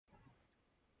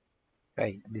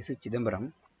Hi, this is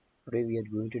Chidambaram. Today we are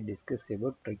going to discuss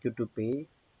about Procure to Pay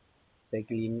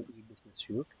cycle in e-business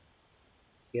suite.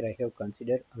 Here I have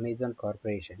considered Amazon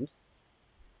corporations.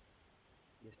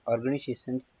 These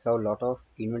organizations have a lot of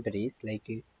inventories like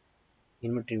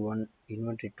inventory 1,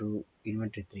 inventory 2,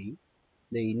 inventory 3.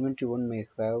 The inventory 1 may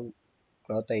have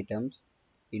cloth items,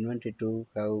 inventory 2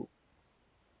 have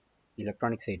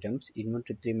electronics items,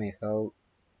 inventory 3 may have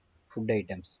food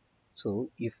items. So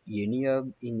if any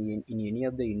of in any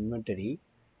of the inventory,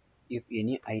 if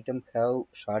any item have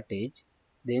shortage,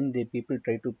 then the people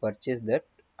try to purchase that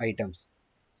items.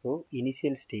 So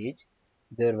initial stage,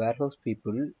 the warehouse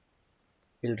people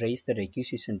will raise the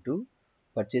requisition to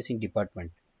purchasing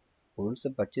department. Once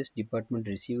the purchase department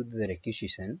receives the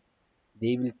requisition,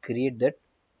 they will create that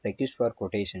request for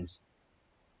quotations.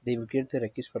 They will create the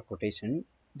request for quotation,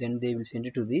 then they will send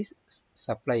it to these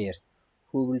suppliers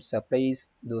who will supply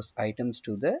those items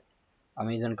to the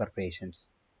Amazon corporations.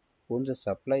 Once the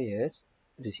suppliers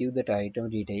receive that item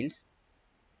details,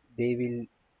 they will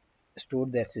store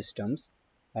their systems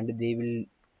and they will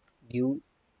give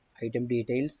item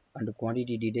details and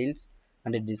quantity details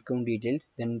and the discount details,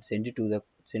 then send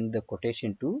the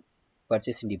quotation to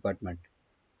purchasing department.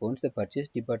 Once the purchase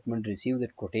department receive the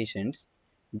quotations,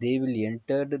 they will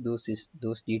enter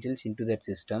those details into their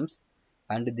systems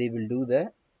and they will do the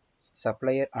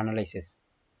supplier analysis.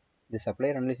 The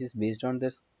supplier analysis based on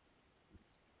the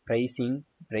pricing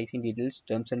details,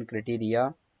 terms and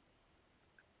criteria,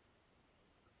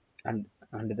 and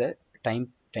the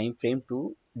time frame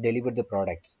to deliver the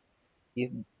products. If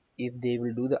if they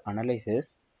will do the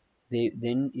analysis,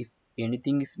 then if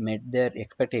anything is met their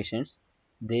expectations,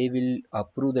 they will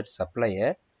approve that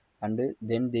supplier, and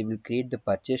then they will create the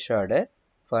purchase order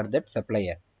for that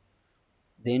supplier.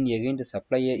 Then again the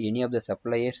supplier, any of the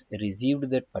suppliers received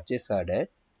that purchase order,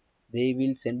 they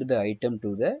will send the item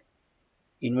to the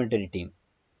inventory team.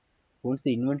 Once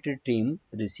the inventory team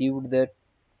received that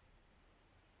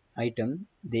item,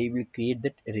 they will create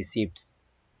that receipts.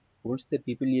 Once the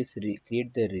people is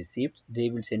create the receipts,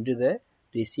 they will send the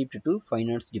receipt to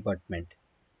finance department.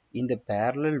 In the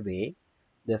parallel way,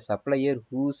 the supplier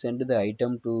who send the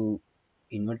item to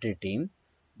inventory team,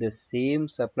 the same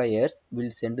suppliers will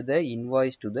send the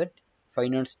invoice to the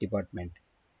finance department.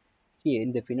 Here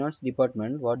in the finance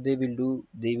department, what they will do,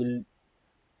 they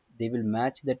will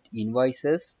match that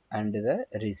invoices and the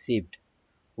receipt.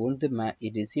 Once the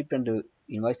receipt and the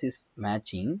invoice is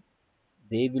matching,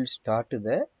 they will start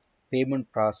the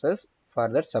payment process for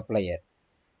the supplier.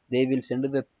 They will send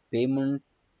the payment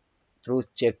through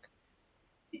check.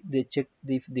 They check,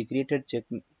 if they created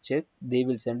check, they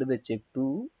will send the check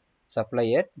to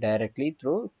supplier directly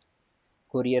through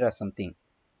courier or something.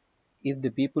 If the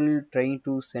people trying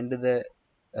to send the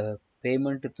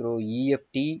payment through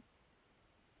EFT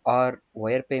or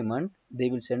wire payment, they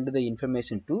will send the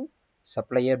information to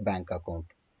supplier bank account.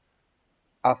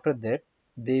 After that,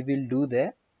 they will do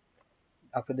the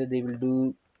after that they will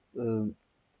do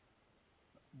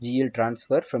GL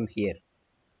transfer from here.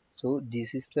 So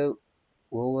this is the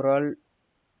overall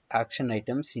action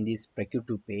items in this Procure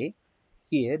to Pay.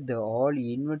 Here the all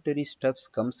inventory stuffs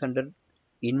comes under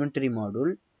inventory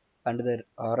module, under the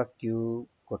RFQ,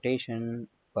 quotation,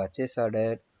 purchase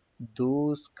order,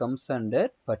 those comes under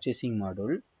purchasing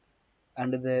module,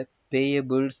 and the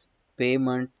payables,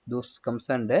 payment, those comes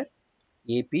under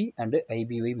AP and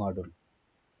IBY module.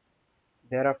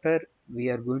 Thereafter, we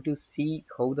are going to see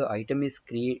how the item is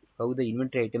how the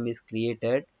inventory item is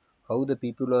created, how the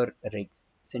people are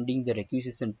sending the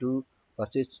requisition to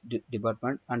purchase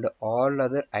department, and all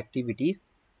other activities,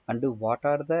 and what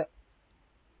are the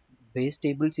base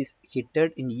tables is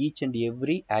hitted in each and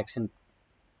every action.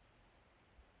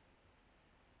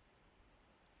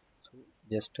 So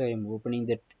just I am opening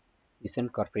that Vision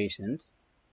Corporations.